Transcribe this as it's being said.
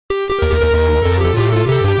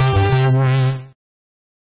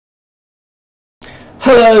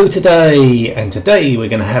Hello today, and today we're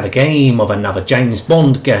going to have a game of another James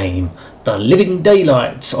Bond game, The Living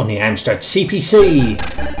Daylights on the Amstrad CPC.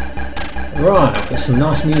 Right, I've got some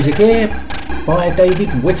nice music here by David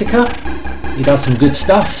Whittaker. He does some good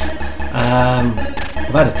stuff. I've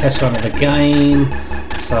had a test run of the game,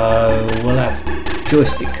 so we'll have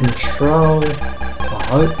joystick control, I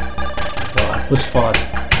hope. Right, push fire,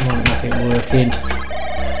 nothing working.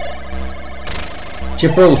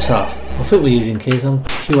 Gibraltar. I think we're using keys on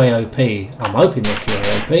QAOP. I'm hoping they're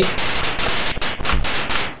QAOP.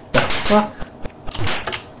 The fuck?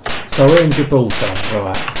 So we're in Gibraltar,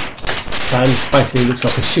 right. So this basically looks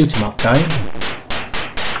like a shoot 'em up game.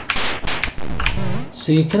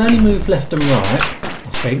 So you can only move left and right,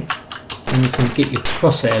 I think. And you can get your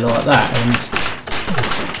crosshair like that and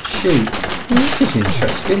shoot. This is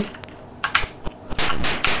interesting.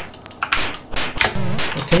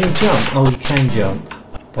 Can you jump? Oh, you can jump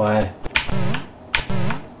by...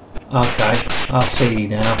 Okay, I see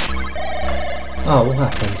now. Oh, what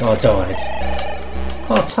happened? I died.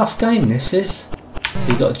 Quite a tough game this is. So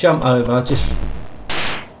you've got to jump over, just...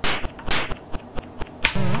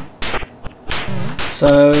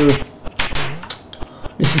 So...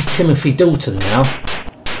 This is Timothy Dalton now.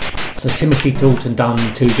 So Timothy Dalton done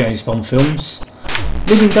 2 James Bond films.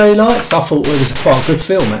 Living Daylights, I thought it was quite a good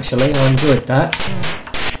film actually, I enjoyed that.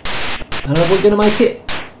 And are we going to make it?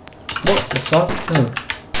 What the fuck? No.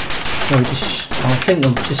 No, I think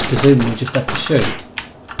I'm just presuming we just have to shoot.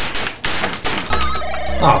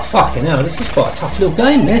 Oh fucking hell, this is quite a tough little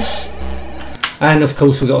game this. And of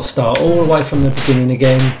course we've got to start all the way from the beginning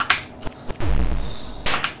again.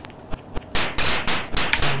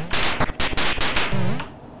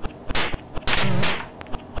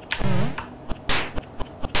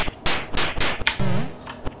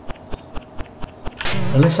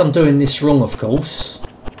 Unless I'm doing this wrong, of course.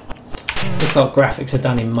 Looks like graphics are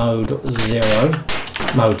done in mode 0.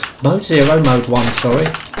 Mode 0, mode 1, sorry.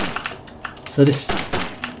 So this...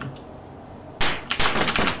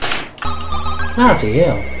 Bloody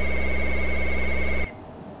hell.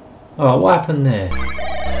 Alright, what happened there?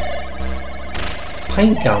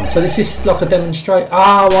 Paint gun. So this is like a demonstration.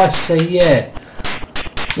 Oh, I see, yeah.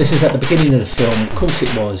 This is at the beginning of the film. Of course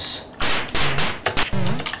it was.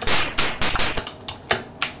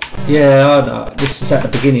 Yeah, this was at the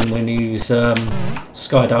beginning when he was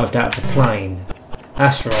skydived out of the plane.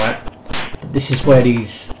 That's right. But this is where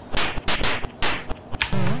these...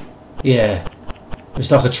 Yeah. It was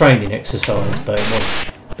like a training exercise, but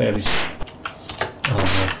it was... Oh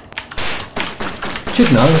no.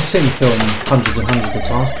 Should know, I've seen the film hundreds and hundreds of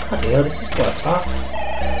times. Bloody hell, this is quite tough.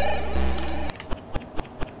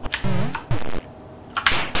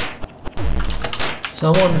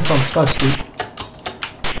 So I wonder if I'm supposed to...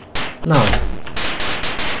 No.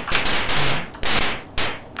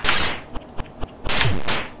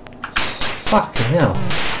 Fucking hell.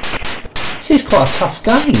 This is quite a tough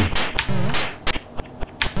game.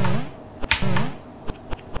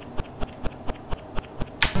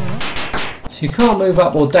 So you can't move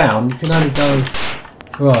up or down, you can only go...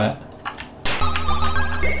 Right.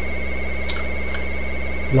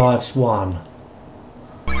 Lives 1.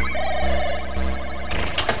 This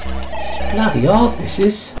is bloody hard, this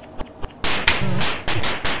is.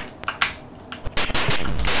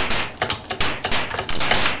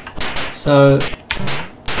 So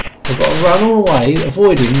I've got to run all the way,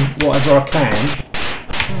 avoiding whatever I can.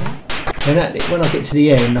 And when I get to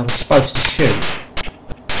the end, I'm supposed to shoot.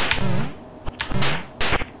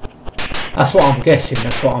 That's what I'm guessing.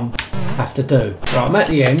 That's what I have to do. Right, I'm at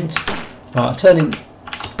the end. Right, turns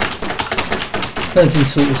into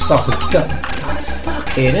sort of stuff with gun. Oh,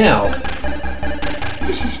 fucking hell!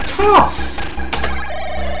 This is tough.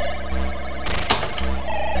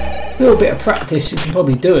 A little bit of practice, you can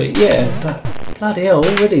probably do it, yeah, but bloody hell,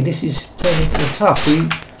 already this is turning into tough. So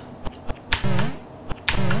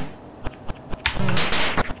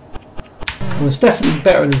well, it's definitely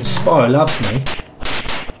better than the Spy Loves Me.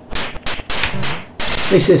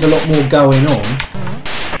 This is a lot more going on.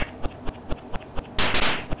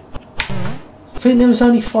 I think there was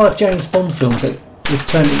only 5 James Bond films that was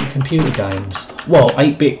turned into computer games. Well,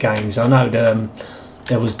 8-bit games. I know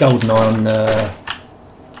there was GoldenEye on the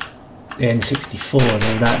N64 and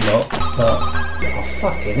all that lot, but oh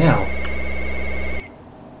fucking hell.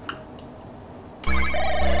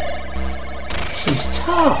 This is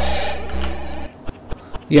tough.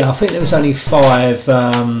 Yeah, I think there was only 5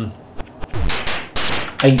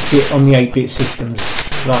 8-bit on the 8-bit systems,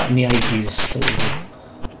 like in the 80s. Sort of.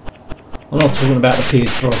 I'm not talking about the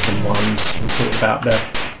Pierce Brosnan ones, I'm talking about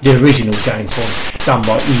the original James Bond done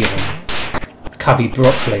by Ian. Cubby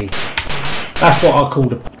Broccoli. That's what I call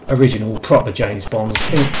the original proper James Bonds. I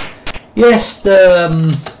think, yes, the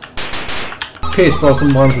Pierce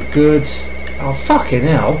Brosnan ones were good. Oh fucking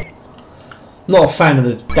hell! Not a fan of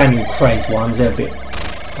the Daniel Craig ones. They're a bit,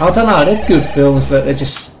 I don't know, they're good films, but they're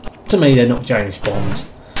just, to me, they're not James Bond.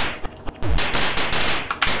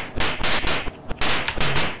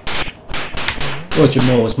 Roger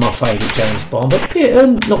Moore was my favourite James Bond, but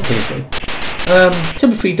not Pierce.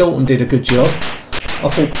 Timothy Dalton did a good job. I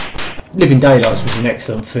thought Living Daylights was an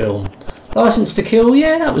excellent film. License to Kill,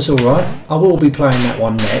 yeah, that was alright. I will be playing that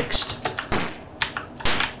one next.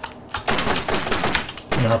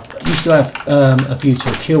 And I used to have A View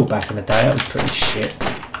to a Kill back in the day. That was pretty shit.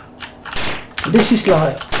 But this is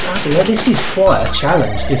like, this is quite a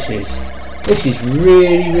challenge. This is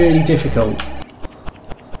really difficult.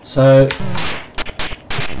 So,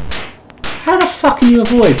 how the fuck can you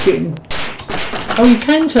avoid getting? Oh, you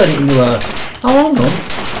can turn it into a. Oh, hold on.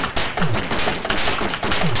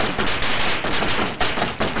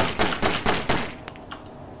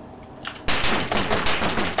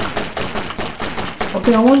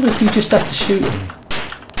 I wonder if you just have to shoot him.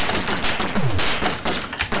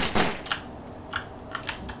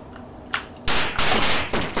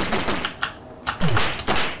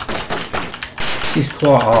 This is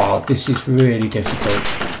quite hard. This is really difficult.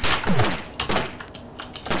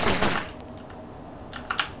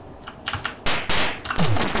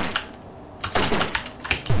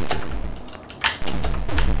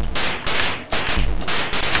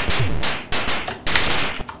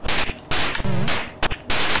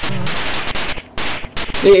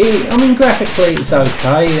 I mean, graphically it's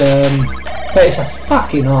okay, but it's a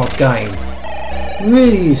fucking hard game. It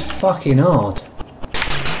really is fucking hard.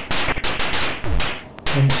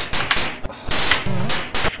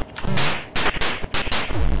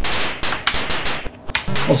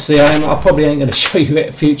 Obviously, I probably ain't going to show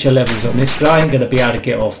you future levels on this, because I ain't going to be able to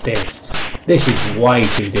get off this. This is way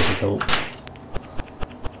too difficult.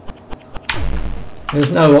 There's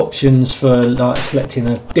no options for like selecting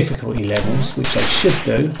a difficulty levels, which they should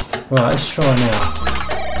do. Right, let's try now.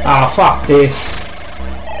 Ah, fuck this.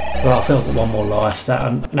 Right, I think I've got one more life.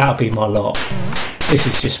 That'll be my lot. This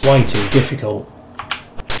is just way too difficult.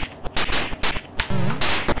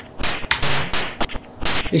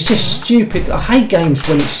 It's just stupid. I hate games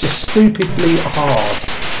when it's just stupidly hard.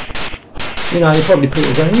 You know, probably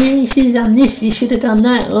people going, yeah, you should have done this, you should have done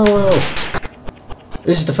that. Oh well.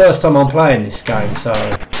 This is the first time I'm playing this game, so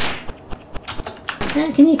how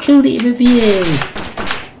can you call it a review?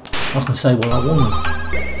 I can say what I want.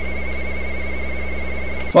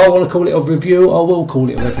 If I want to call it a review, I will call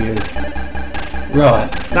it a review. Right,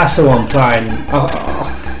 that's all I'm playing.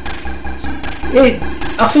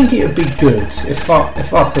 I think it would be good if I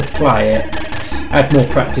could play it, add more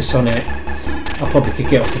practice on it. I probably could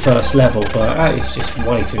get off the first level, but that is just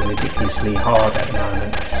way too ridiculously hard at the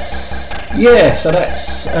moment. Yeah, so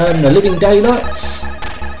that's The Living Daylights.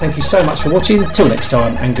 Thank you so much for watching. Till next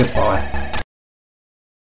time, and goodbye.